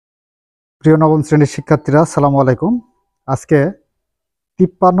প্রিয় নবম শ্রেণীর শিক্ষার্থীরা, আসসালামু আলাইকুম। আজকে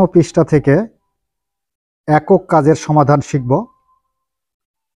 53 পৃষ্ঠা থেকে একক কাজের সমাধান শিখব।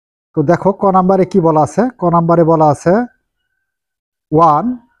 তো দেখো, ক নাম্বারে কি বলা আছে। ক নাম্বারে বলা আছে 1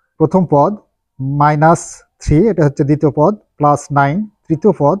 প্রথম পদ, -3 এটা হচ্ছে দ্বিতীয় পদ, +9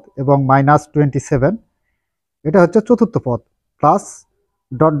 তৃতীয় পদ এবং -27 এটা হচ্ছে চতুর্থ পদ, প্লাস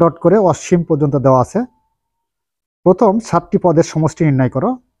ডট ডট করে অসীম পর্যন্ত দেওয়া আছে। প্রথম 7টি পদের সমষ্টি নির্ণয় করো।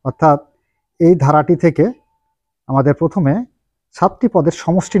 অর্থাৎ এই ধারাটি থেকে আমাদের প্রথমে 7টি পদের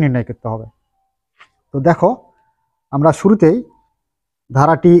সমষ্টি নির্ণয় করতে হবে। তো দেখো, আমরা শুরুতেই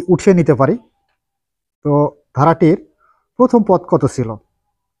ধারাটি উঠিয়ে নিতে পারি। তো ধারাটির প্রথম পদ কত ছিল?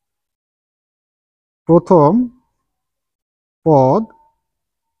 প্রথম পদ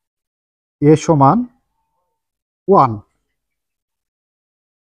a সমান 1।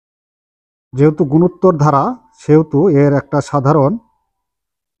 যেহেতু গুণোত্তর ধারা, সেহেতু এর একটা সাধারণ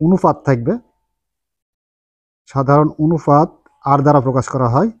অনুপাত থাকবে। সাধারণ অনুপাত আর দ্বারা প্রকাশ করা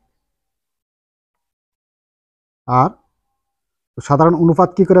হয়। আর সাধারণ অনুপাত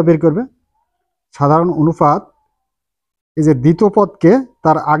কি করে বের করবে? সাধারণ অনুপাত এই যে দ্বিতীয় পদকে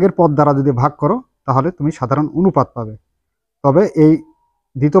তার আগের পদ দ্বারা যদি ভাগ করো, তাহলে তুমি সাধারণ অনুপাত পাবে। তবে এই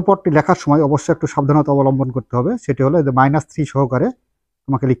দ্বিতীয় পদটি লেখার সময় অবশ্যই একটু সাবধানতা অবলম্বন করতে হবে। সেটি হলো যে -3 সহকারে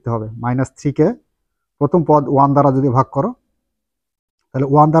তোমাকে লিখতে হবে। -3কে প্রথম পদ 1 দ্বারা যদি ভাগ করো, তাহলে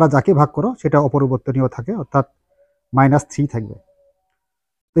 1 দ্বারা যাকে ভাগ করো সেটা অপরিবর্তনীয় থাকে, অর্থাৎ -3 থাকবে।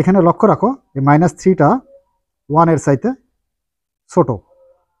 তো এখানে লক্ষ্য রাখো, এই -3টা 1 এর চাইতে ছোট।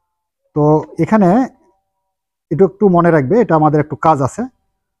 তো এখানে এটা একটু মনে রাখবে, এটা আমাদের একটু কাজ আছে।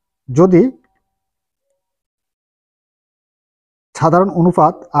 যদি সাধারণ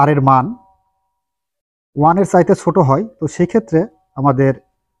অনুপাত আর এর মান 1 এর চাইতে ছোট হয়, তো সেই ক্ষেত্রে আমাদের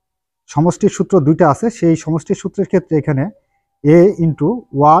সমষ্টির সূত্র দুইটা আছে। সেই সমষ্টির সূত্রের ক্ষেত্রে এখানে a ×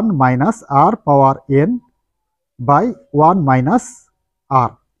 1 - r power n by 1 - r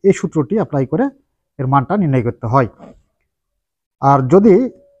এই সূত্রটি অ্যাপ্লাই করে এর মানটা নির্ণয় করতে হয়। আর যদি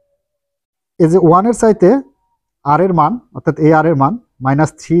এই যে 1 এর চাইতে r এর মান, অর্থাৎ এই r এর মান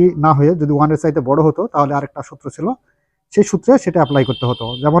 -3 না হয়ে যদি 1 এর চাইতে বড় হতো, তাহলে আরেকটা সূত্র ছিল, সেই সূত্রে সেটা অ্যাপ্লাই করতে হতো।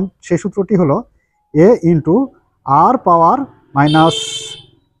 যেমন সেই সূত্রটি হলো a × r power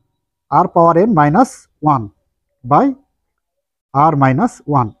n -1 by r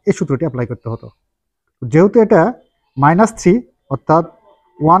 -1 এই সূত্রটি অ্যাপ্লাই করতে হতো। যেহেতু এটা -3 অর্থাৎ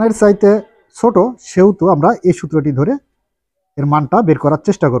 1 এর চাইতে ছোট, সেহেতু আমরা এই সূত্রটি ধরে এর মানটা বের করার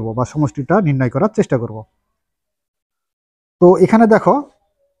চেষ্টা করব বা সমষ্টিটা নির্ণয় করার চেষ্টা করব। তো এখানে দেখো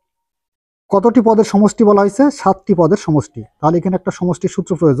কতটি পদের সমষ্টি বলা হয়েছে? 7টি পদের সমষ্টি। তাহলে এখানে একটা সমষ্টির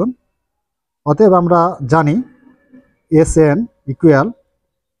সূত্র প্রয়োজন। অতএব আমরা জানি Sn equal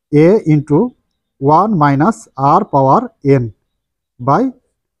a × 1 - r power n by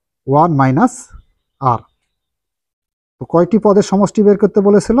 1 - r। তো কয়টি পদের সমষ্টি বের করতে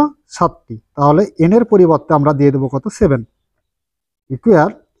বলেছিল? 7টি। তাহলে n এর পরিবর্তে আমরা দিয়ে দেবো কত? 7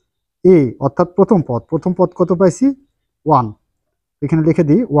 ইকুয়াল a অর্থাৎ প্রথম পদ। প্রথম পদ কত পাইছি? 1। এখানে লিখে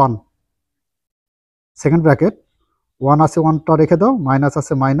দিই 1, সেকেন্ড ব্র্যাকেট 1 আছে, 1টা রেখে দাও, মাইনাস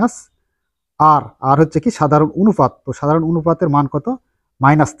আছে মাইনাস, আর হচ্ছে কি সাধারণ অনুপাত। তো সাধারণ অনুপাতের মান কত?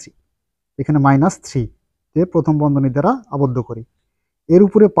 -3। এখানে -3 দিয়ে প্রথম বন্ধনী দ্বারা আবদ্ধ করি। এর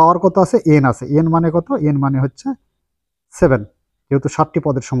উপরে পাওয়ার কত আছে? n আছে। n মানে কত? n মানে হচ্ছে 7, যেহেতু 7টি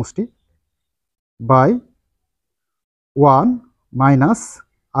পদের সমষ্টি, বাই 1 মাইনাস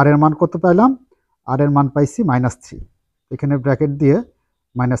আর এর মান কত পাইলাম? আর এর মান পাইছি -3। এখানে ব্র্যাকেট দিয়ে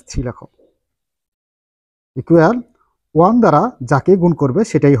 -3 লেখো, ইকুয়াল 1 দ্বারা যাকে গুণ করবে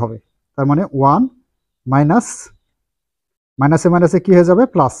সেটাই হবে। তার মানে 1 মাইনাস মাইনাসে মাইনাসে কি হয়ে যাবে?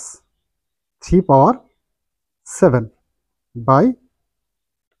 প্লাস 3 পাওয়ার 7 বাই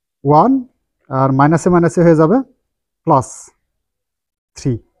 1, আর মাইনাসে মাইনাসে হয়ে যাবে প্লাস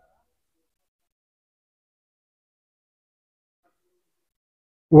 3।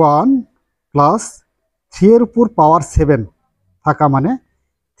 1 প্লাস 3 এর উপর পাওয়ার 7 থাকা মানে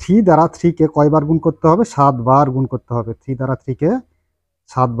 3 দ্বারা 3কে কয়বার গুণ করতে হবে? 7 বার গুণ করতে হবে। 3 দ্বারা 3কে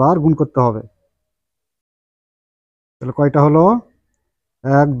 7 বার গুণ করতে হবে। তাহলে কয়টা হলো?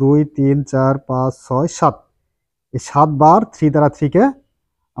 1 2 3 4 5 6 7। এই 7 বার 3 দ্বারা 3কে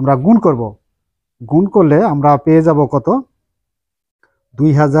আমরা গুণ করব। গুণ করলে আমরা পেয়ে যাব কত?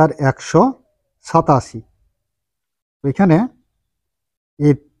 2187। তো এখানে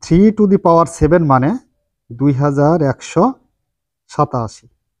এই 3 টু দি পাওয়ার 7 মানে 2187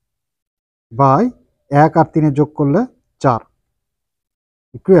 বাই 1 আর 3 যোগ করলে 4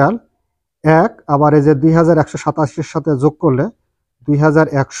 ইকুয়াল 1, আবার এই যে 2187 সাথে যোগ করলে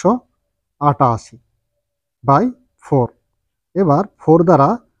 2188 বাই 4। এবার 4 দ্বারা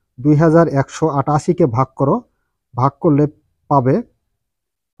 2188কে ভাগ করো, ভাগ করলে পাবে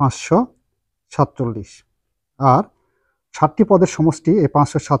 547। আর 60টি পদের সমষ্টি এই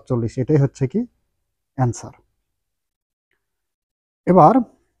 547, এটাই হচ্ছে কি অ্যান্সার। এবার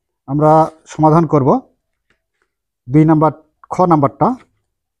আমরা সমাধান করব 2 নাম্বার খ নাম্বারটা।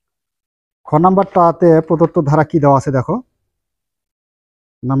 খ নাম্বারটাতে প্রদত্ত ধারা কি দেওয়া আছে দেখো।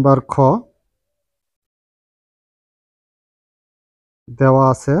 নাম্বার খ দেওয়া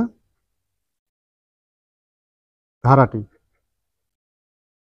আছে ধারাটি।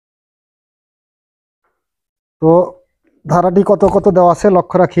 তো ধারাটি কত কত দেওয়া আছে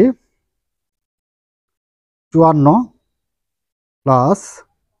লক্ষ্য রাখি। 54 plus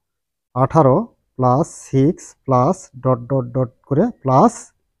 18 plus 6 plus dot dot dot করে প্লাস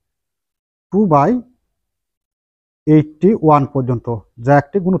 2/81 পর্যন্ত, যা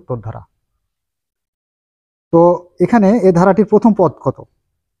একটি গুণোত্তর ধারা। তো এখানে এই ধারাটির প্রথম পদ কত?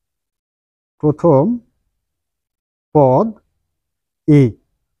 প্রথম পদ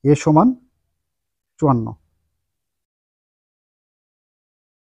এ সমান 54।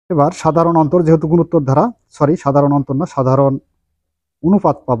 এবার সাধারণ অন্তর, যেহেতু গুণোত্তর ধারা, সাধারণ অন্তর না, সাধারণ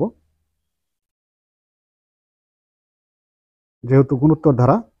অনুপাত পাবো, যেহেতু গুণোত্তর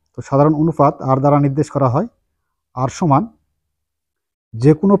ধারা। তো সাধারণ অনুপাত আর দ্বারা নির্দেশ করা হয়। আর সমান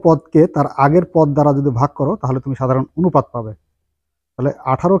যে কোনো পদকে তার আগের পদ দ্বারা যদি ভাগ করো তাহলে তুমি সাধারণ অনুপাত পাবে। তাহলে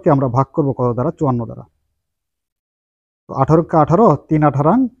 18কে আমরা ভাগ করব কত দ্বারা? 54 দ্বারা। তো 18কে 18, 3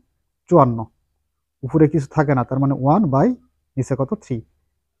 18 54, উপরে কিছু থাকে না, তার মানে 1 বাই নিচে কত 3।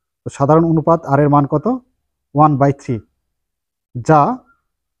 তো সাধারণ অনুপাত আর এর মান কত? 1/3, যা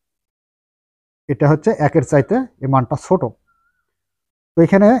এটা হচ্ছে 1-এর চাইতে এই মানটা ছোট। তো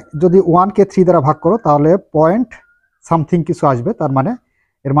এখানে যদি 1কে 3 দ্বারা ভাগ করো তাহলে পয়েন্ট সামথিং কিছু আসবে, তার মানে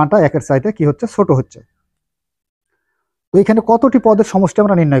এর মানটা 1-এর চাইতে কি হচ্ছে? ছোট হচ্ছে। তো এখানে কতটি পদের সমষ্টি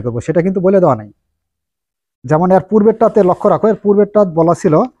আমরা নির্ণয় করব সেটা কিন্তু বলে দেওয়া নাই। যেমন এর পূর্বেরটাতে লক্ষ্য রাখো, এর পূর্বেরটা বলা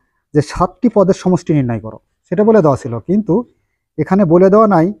ছিল যে 7টি পদের সমষ্টি নির্ণয় করো, সেটা বলে দেওয়া ছিল। কিন্তু এখানে বলে দেওয়া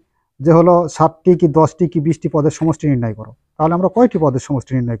নাই যে হলো 7টি কি 10টি কি 20টি পদের সমষ্টি নির্ণয় করো। তাহলে আমরা কয়টি পদের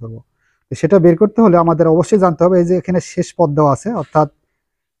সমষ্টি নির্ণয় করব? সেটা বের করতে হলে আমাদের অবশ্যই জানতে হবে এই যে এখানে শেষ পদ দেওয়া আছে, অর্থাৎ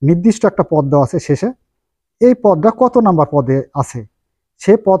নির্দিষ্ট একটা পদ দেওয়া আছে শেষে, এই পদটা কত নাম্বার পদে আছে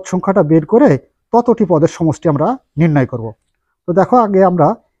সে পদ সংখ্যাটা বের করে ততটি পদের সমষ্টি আমরা নির্ণয় করব। তো দেখো আগে আমরা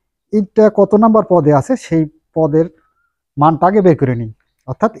এইটা কত নাম্বার পদে আছে সেই পদের মানটা আগে বের করে নিই,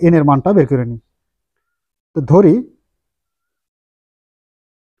 অর্থাৎ এন এর মানটা বের করে নিই। তো ধরি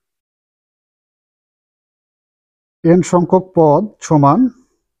এন সংখ্যক পদ সমান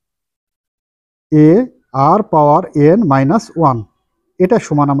এ আর পাওয়ার n মাইনাস 1, এটা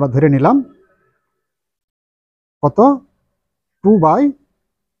সমান আমরা ধরে নিলাম কত?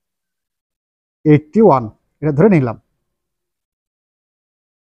 2/81, এটা ধরে নিলাম।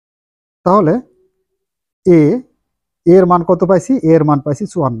 তাহলে এর মান কত পাইছি? এর মান পাইছি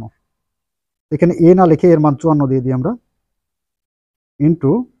 54। এখানে এ না লিখে এর মান 54 দিয়ে দিই আমরা,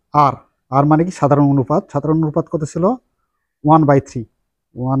 ইন্টু আর। আর মানে কি? সাধারণ অনুপাত। সাধারণ অনুপাত কত ছিল? 1/3,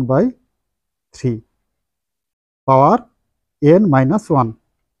 1/3 পাওয়ার n মাইনাস 1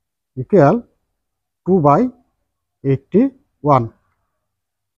 ইকুয়াল 2/81,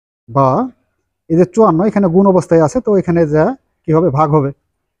 বা এই যে 54 এখানে গুণ অবস্থায় আছে, তো এখানে যা কি হবে? ভাগ হবে।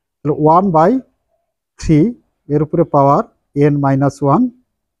 তাহলে 1/3 এর উপরে পাওয়ার n মাইনাস 1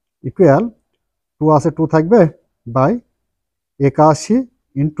 ইকুয়াল 2 আছে, 2 থাকবে, বাই 81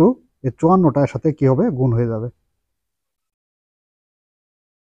 ইন্টু এই 54টার সাথে কি হবে? গুণ হয়ে যাবে।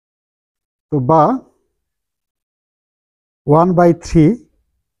 তো বা 1/3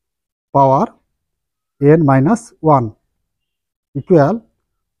 পাওয়ার n মাইনাস 1 ইকুয়াল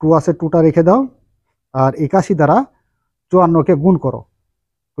 2 আছে, 2টা রেখে দাও, আর 81 দ্বারা 54কে গুণ করো।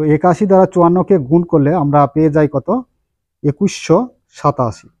 তো 81 দ্বারা 54কে গুণ করলে আমরা পেয়ে যাই কত?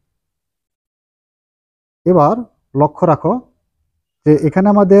 2187। এবার লক্ষ্য রাখো যে এখানে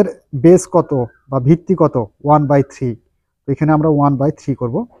আমাদের বেস কত বা ভিত্তি কত? 1/3। তো এখানে আমরা 1/3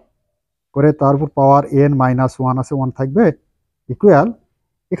 করব, করে তার উপর পাওয়ার n মাইনাস 1 আছে, 1 থাকবে, ইকুয়াল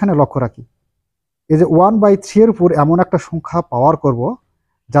এখানে লক্ষ্য রাখি এই যে 1/3 এর উপর এমন একটা সংখ্যা পাওয়ার করব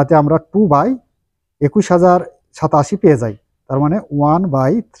যাতে আমরা 2/21087 পেয়ে যাই। তার মানে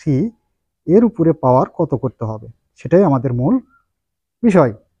 1/3 এর উপরে পাওয়ার কত করতে হবে, সেটাই আমাদের মূল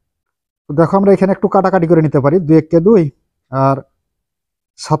বিষয়। তো দেখো আমরা এখানে একটু কাটাকাটি করে নিতে পারি। 2 1 2, আর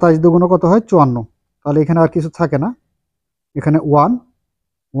 27 দুগুণ কত হয়? 54। তাহলে এখানে আর কিছু থাকে না, এখানে 1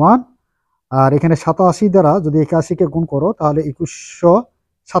 1, আর এখানে 87 দ্বারা যদি 81কে গুণ করো তাহলে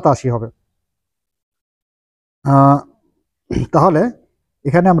 2187 হবে। তাহলে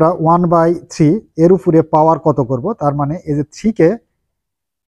এখানে আমরা 1/3 এর উপরে পাওয়ার কত করব? তার মানে এই যে 3কে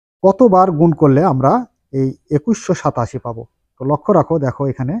কতবার গুণ করলে আমরা এই 2187 পাবো। তো লক্ষ্য রাখো, দেখো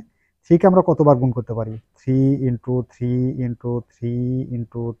এখানে 3 কে আমরা কতবার গুণ করতে পারি, 3 into 3 into 3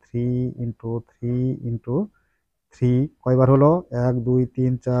 into 3 into 3 into 3 কয়বার হলো, 1 2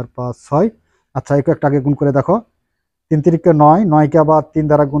 3 4 5 6। আচ্ছা একটু একটা আগে গুণ করে দেখো, 3 তিরিকে 9, 9 কে আবার 3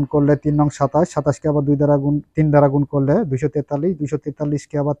 দ্বারা গুণ করলে 3 নং 27, 27 কে আবার 2 দ্বারা গুণ 3 দ্বারা গুণ করলে 243, 243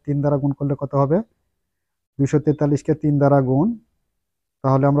 কে আবার 3 দ্বারা গুণ করলে কত হবে, 243 কে 3 দ্বারা গুণ,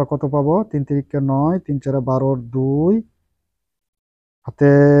 তাহলে আমরা কত পাবো, 3 তিরিকে 9, 3 4 12, 2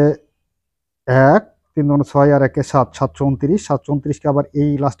 হাতে 1, 3 2 6 আর 1 7, 729, 729 কে আবার এই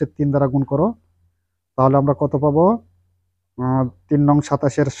লাস্টের 3 দ্বারা গুণ করো, তাহলে আমরা কত পাবো, 3 নং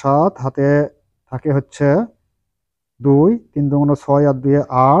 27 এর 7 হাতে থাকে হচ্ছে 2, 3 2 6 আর 2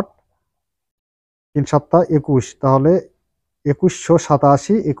 8, 3 7 21, তাহলে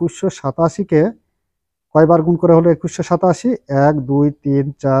 2187, 2187 কে কয়বার গুণ করে হলো 2187, 1 2 3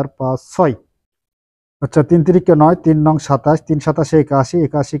 4 5 6। আচ্ছা 3 তিরিকে 9, 3 নং 27, 3 27 81,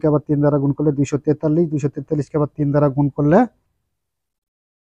 81 কে আবার 3 দ্বারা গুণ করলে 243, 243 কে আবার 3 দ্বারা গুণ করলে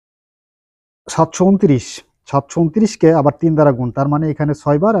 729, 729 কে আবার 3 দ্বারা গুণ, তার মানে এখানে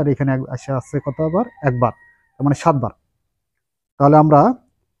 6 বার আর এখানে আসছে কত বার, একবার, তার মানে 7 বার। তাহলে আমরা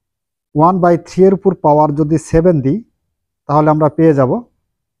 1/3 এর উপর পাওয়ার যদি 7 দিই, তাহলে আমরা পেয়ে যাব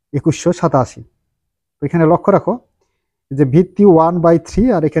 2187। তো এখানে লক্ষ্য রাখো যে ভিত্তি 1/3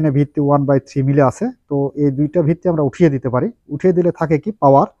 আর এখানে ভিত্তি 1/3 মিলে আছে, তো এই দুইটা ভিত্তি আমরা উঠিয়ে দিতে পারি। উঠিয়ে দিলে থাকে কি,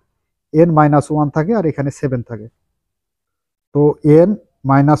 পাওয়ার n-1 থাকে আর এখানে 7 থাকে। তো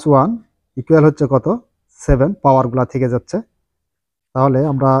n-1 ইকুয়াল হচ্ছে কত, 7, পাওয়ারগুলা থেকে যাচ্ছে। তাহলে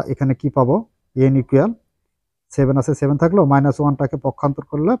আমরা এখানে কি পাবো, n ইকুয়াল 7 আছে, 7 থাকলো, -1টাকে পক্ষান্তর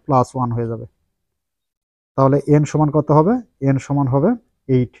করলে +1 হয়ে যাবে। তাহলে n সমান কত হবে, n সমান হবে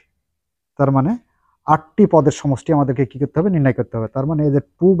 8। তার মানে 8টি পদের সমষ্টি আমাদেরকে কি করতে হবে, নির্ণয় করতে হবে। তার মানে এই যে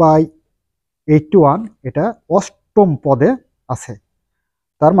 2/81 এটা অষ্টম পদে আছে।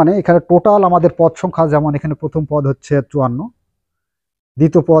 তার মানে এখানে টোটাল আমাদের পদ সংখ্যা, যেমন এখানে প্রথম পদ হচ্ছে 54,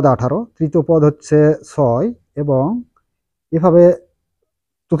 দ্বিতীয় পদ 18, তৃতীয় পদ হচ্ছে 6, এবং এভাবে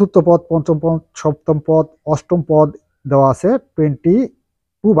চতুর্থ পদ, পঞ্চম পদ, সপ্তম পদ, অষ্টম পদ দেওয়া আছে,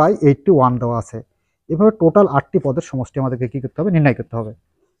 22/81 দেওয়া আছে। এভাবে টোটাল 8টি পদের সমষ্টি আমাদেরকে কি করতে হবে, নির্ণয় করতে হবে।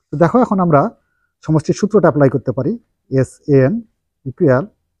 তো দেখো এখন আমরা সমষ্টির সূত্রটা অ্যাপ্লাই করতে পারি। Sn equal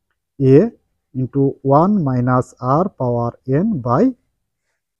a into 1 minus R power n by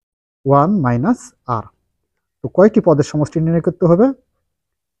 1 minus আর। তো কয়টি পদের সমষ্টি নির্ণয় করতে হবে,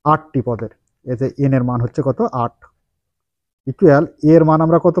 8টি পদের। এই যে n এর মান হচ্ছে কত, 8, ইকুয়াল a এর মান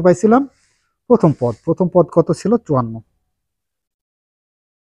আমরা কত পাইছিলাম, প্রথম পদ কত ছিল, 54,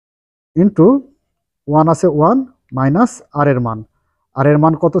 ইন্টু 1 আছে 1 মাইনাস আর এর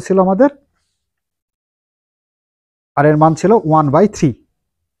মান কত ছিল আমাদের, আর এর মান ছিল 1/3,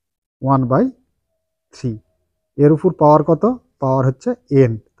 এর উপর পাওয়ার কত, পাওয়ার হচ্ছে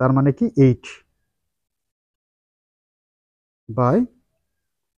n, তার মানে কি 8 বাই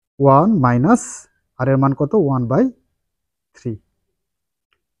 1 মাইনাস আর এর মান কত, 1/3,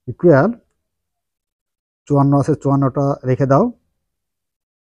 ইকুয়াল 54 আছে, 54টা রেখে দাও,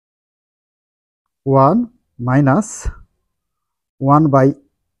 1 মাইনাস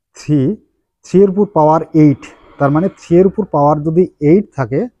 1/3, 3 এর উপর পাওয়ার 8, তার মানে 3 এর উপর পাওয়ার যদি 8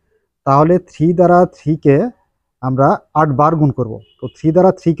 থাকে, তাহলে 3 দ্বারা 3 কে আমরা 8 বার গুণ করব। তো 3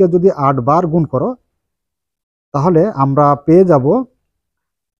 দ্বারা 3 কে যদি 8 বার গুণ করো, তাহলে আমরা পেয়ে যাব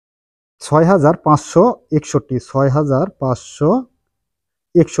 6561,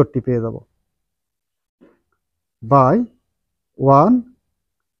 6561 পেয়ে যাব, বাই 1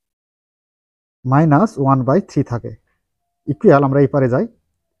 মাইনাস 1/3 থাকে, ইকুয়াল আমরা এই পারে যাই।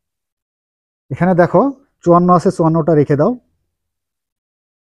 এখানে দেখো 54 আছে, 54টা রেখে দাও,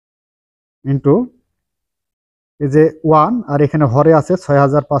 ইন্টু এই যে 1 আর এখানে হরে আছে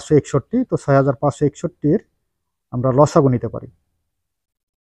 6561, তো 6561 আমরা লসাগু নিতে পারি।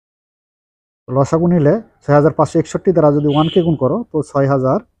 লসাগু নিলে 6561 দ্বারা যদি 1 কে গুণ করো, তো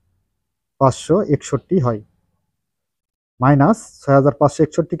 6561 হয়, মাইনাস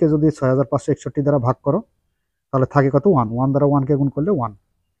 6561 কে যদি 6561 দ্বারা ভাগ করো, তাহলে থাকে কত, 1, 1 দ্বারা 1 কে গুণ করলে 1,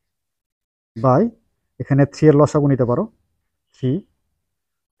 বাই এখানে 3 এর লসাগু নিতে পারো, 3,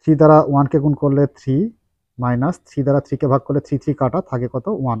 3 দ্বারা 1 কে গুণ করলে 3, মাইনাস 3 দ্বারা 3 কে ভাগ করলে 3 3 কাটা, থাকে কত,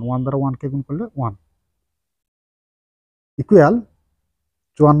 1, 1 দ্বারা 1 কে গুণ করলে 1, ইকুয়াল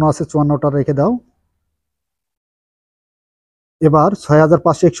 54 আছে, 54টা রেখে দাও। এবার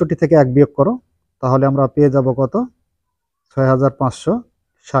 6561 থেকে 1 বিয়োগ করো, তাহলে আমরা পেয়ে যাব কত,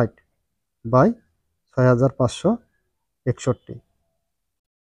 6560 বাই 6561।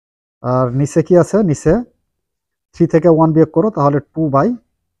 আর নিচে কি আছে, নিচে 3 থেকে 1 বিয়োগ করো, তাহলে 2/3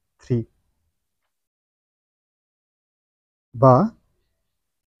 3, বা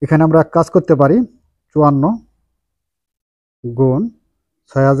এখানে আমরা কাজ করতে পারি 54 গুণ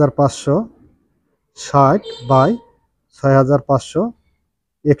 6560 বাই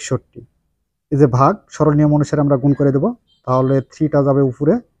 6561, এই যে ভাগ সরল নিয়ম অনুসারে আমরা গুণ করে দেব, তাহলে 3টা যাবে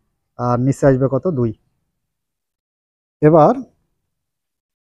উপরে আর নিচে আসবে কত 2। এবার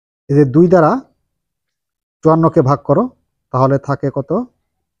এই যে 2 দ্বারা 54কে ভাগ করো, তাহলে থাকে কত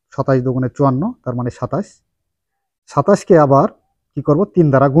 27 দুগুণে 54, তার মানে 27। 27কে আবার কি করব 3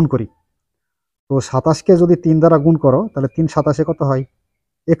 দ্বারা গুণ করি, তো 27কে যদি 3 দ্বারা গুণ করো তাহলে 3 27 কত হয়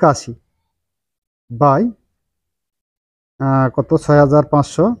 81 বাই কত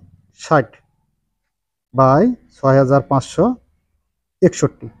 6560 বাই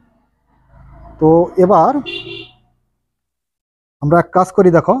 6561। তো এবার আমরা এক কাজ করি,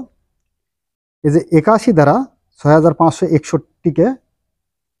 দেখো এই যে 81 দ্বারা 6561কে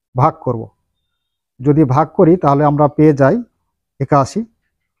ভাগ করব, যদি ভাগ করি তাহলে আমরা পেয়ে যাই 81।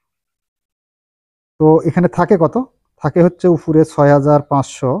 তো এখানে থাকে কত, থাকে হচ্ছে উপরে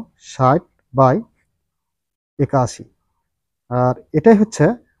 6560 বাই 81, আর এটাই হচ্ছে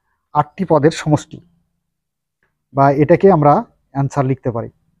 8টি পদের সমষ্টি, বা এটাকে আমরা অ্যান্সার লিখতে পারি,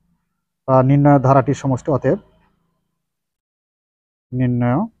 বা নির্ণয় ধারাটির সমষ্টি। অতএব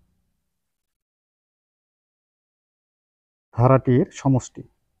নির্ণয় ধারাটির সমষ্টি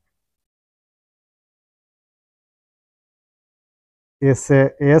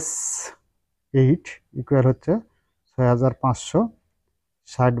S8 ইকুয়াল হচ্ছে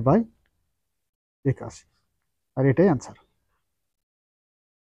 6560 বাই 81, আর এটাই অ্যান্সার।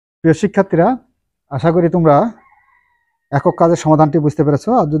 প্রিয় শিক্ষার্থীরা, আশা করি তোমরা একক কাজের সমাধানটি বুঝতে পেরেছো,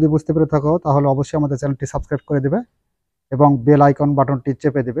 আর যদি বুঝতে পেরে থাকো তাহলে অবশ্যই আমাদের চ্যানেলটি সাবস্ক্রাইব করে দেবে এবং বেল আইকন বাটনটি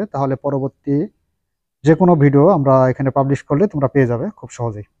চেপে দেবে, তাহলে পরবর্তী যে কোনো ভিডিও আমরা এখানে পাবলিশ করলে তোমরা পেয়ে যাবে খুব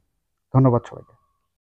সহজেই। ধন্যবাদ সবাইকে।